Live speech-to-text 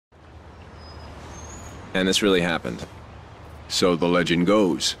And this really happened. So the legend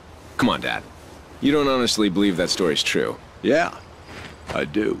goes. Come on, Dad. You don't honestly believe that story's true? Yeah, I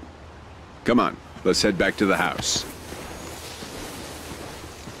do. Come on, let's head back to the house.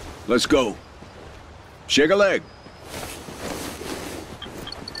 Let's go. Shake a leg.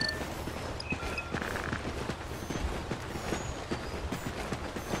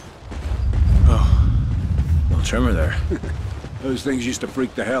 Oh, little tremor there. Those things used to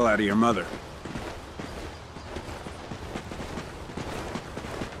freak the hell out of your mother.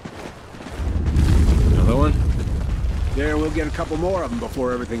 Another one? Yeah, we'll get a couple more of them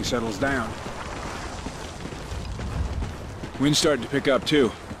before everything settles down. Wind's starting to pick up,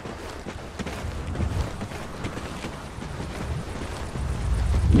 too.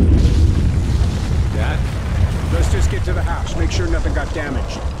 Dad? Let's just get to the house, make sure nothing got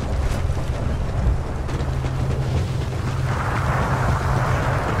damaged.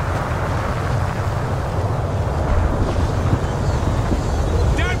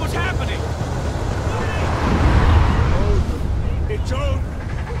 Dad, what's happening? It's Odin!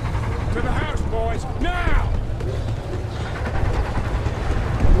 To the house, boys, now!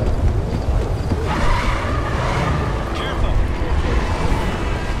 Careful.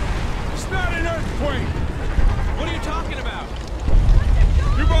 It's not an earthquake! What are you talking about?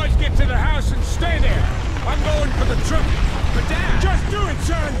 You boys get to the house and stay there! I'm going for the truck! But Dad! Just do it,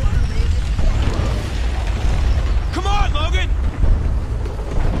 son! Come on, Logan!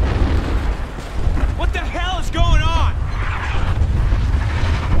 What the hell is going on?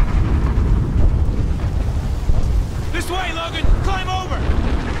 This way, Logan! Climb over!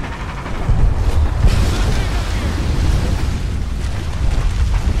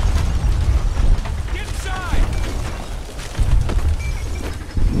 Get inside!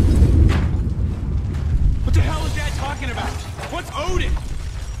 What the hell is Dad talking about? What's Odin?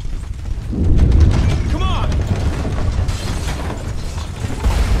 Come on!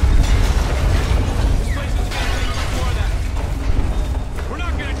 This place is gonna take much more of that. We're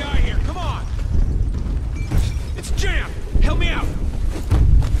not gonna die here, come on! It's jammed! Help me out!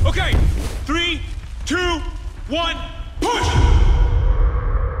 Okay, 3, 2, 1, push!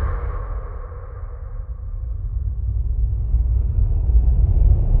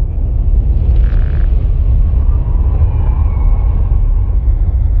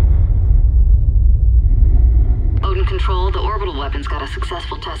 Odin Control, the orbital weapon's got a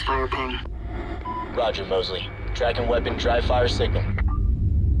successful test fire ping. Roger, Mosley. Tracking weapon, dry fire signal.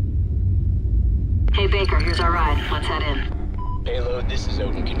 Hey Baker, here's our ride. Let's head in. Payload, this is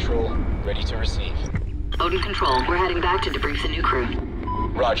Odin Control. Ready to receive. Odin Control, we're heading back to debrief the new crew.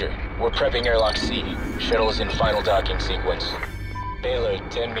 Roger. We're prepping airlock C. Shuttle is in final docking sequence. Payload,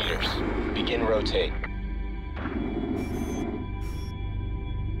 10 meters. Begin rotate.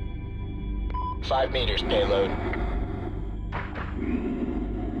 5 meters, payload.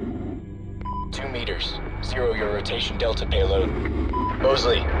 2 meters. 0 your rotation delta, payload.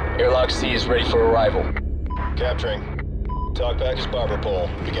 Mosley, airlock C is ready for arrival. Capturing. Talkback is barber pole.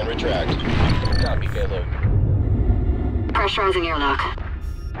 Begin retract. Copy, payload. Pressurizing airlock.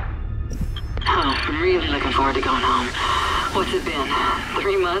 Oh, I'm really looking forward to going home. What's it been?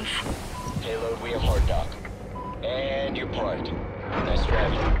 3 months? Payload, we have hard dock. And you're parked. Nice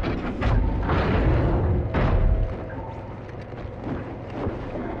driving.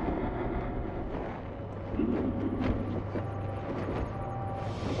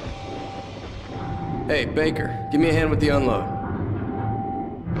 Hey, Baker, give me a hand with the unload.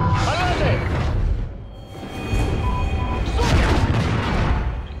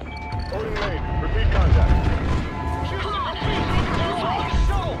 Odin made. Repeat contact.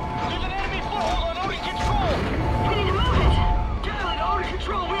 There's an enemy foothold on Odin Control! We need to move it! Damn it, Odin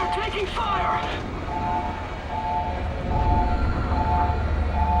Control, we are taking fire!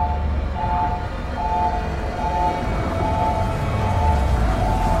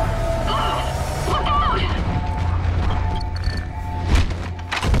 Look out!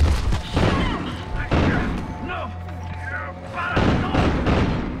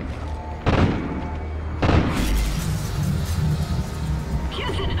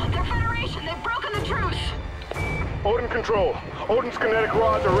 Houston, they're Federation! They've broken the truce! Odin Control. Odin's kinetic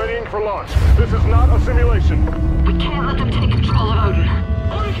rods are readying for launch. This is not a simulation. We can't let them take control of Odin.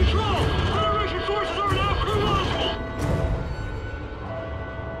 Odin Control! Federation forces are now crew launchable!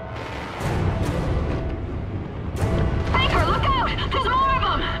 Baker, look out! There's more of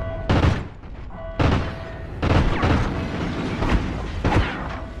them!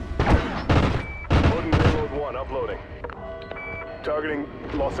 Odin payload 1 uploading. Targeting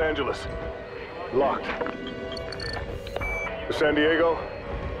Los Angeles. Locked. San Diego.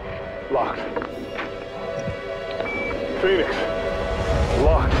 Locked. Phoenix.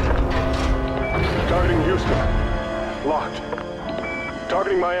 Locked. Targeting Houston. Locked.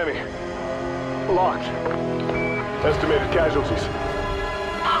 Targeting Miami. Locked. Estimated casualties.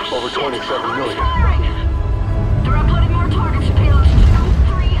 Over 27 million. They're uploading more targets to payloads 2,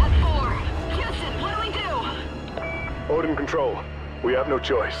 3, and 4. Houston, what do we do? ODIN control. We have no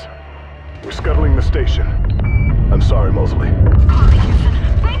choice. We're scuttling the station. I'm sorry, Mosley. Copy, Houston.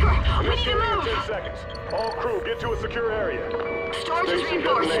 Baker, we need to move. 10 seconds. All crew, get to a secure area. Storage is Station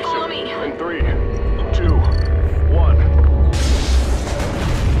reinforced. detonation. Follow me. In 3, 2, 1.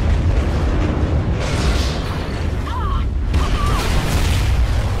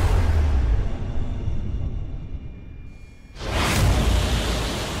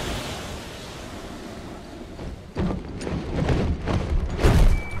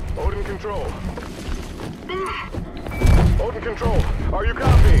 ODIN control. ODIN control. Are you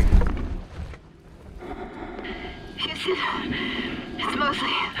copying? Houston, it's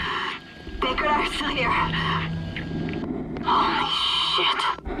Mosley. Baker and I are still here. Holy shit.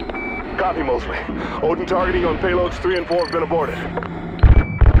 Copy, Mosley. ODIN targeting on payloads 3 and 4 have been aborted.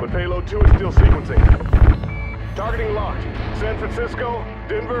 But payload 2 is still sequencing. Targeting locked. San Francisco,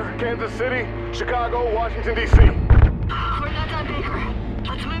 Denver, Kansas City, Chicago, Washington, D.C. We're not done, Baker.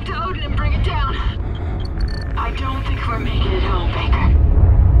 Let's move to Odin and bring it down. I don't think we're making it home, Baker.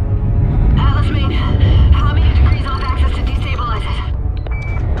 Atlas main, how many degrees off access to destabilize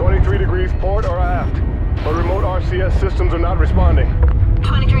it? 23 degrees port or aft. But remote RCS systems are not responding.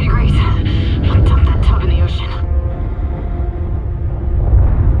 23 degrees. Dump that tub in the ocean.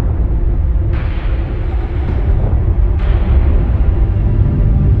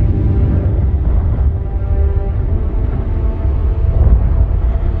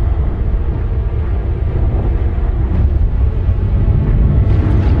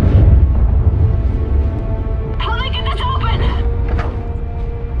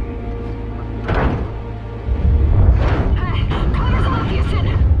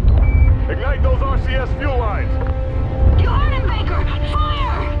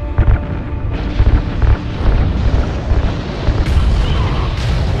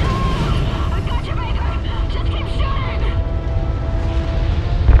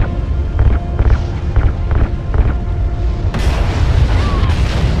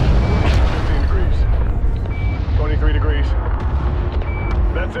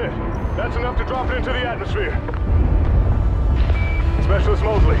 That's enough to drop it into the atmosphere. Specialist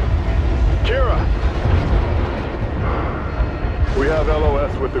Mosley. Kira. We have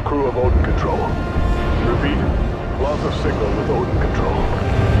LOS with the crew of ODIN Control. Repeat, loss of signal with ODIN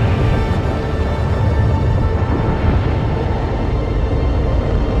Control.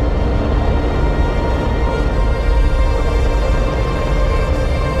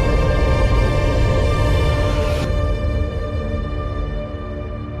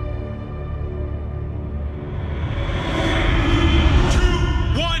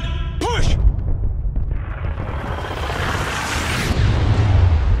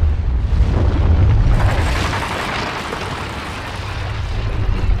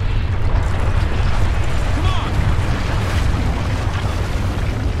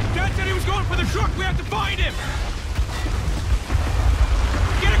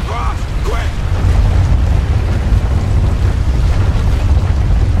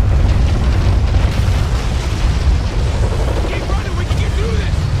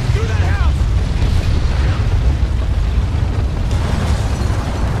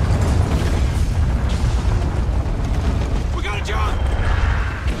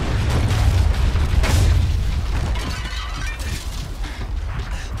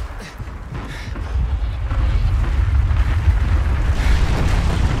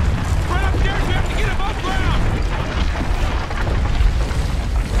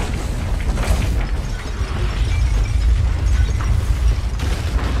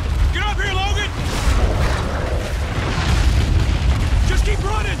 Keep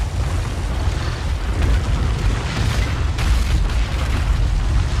running!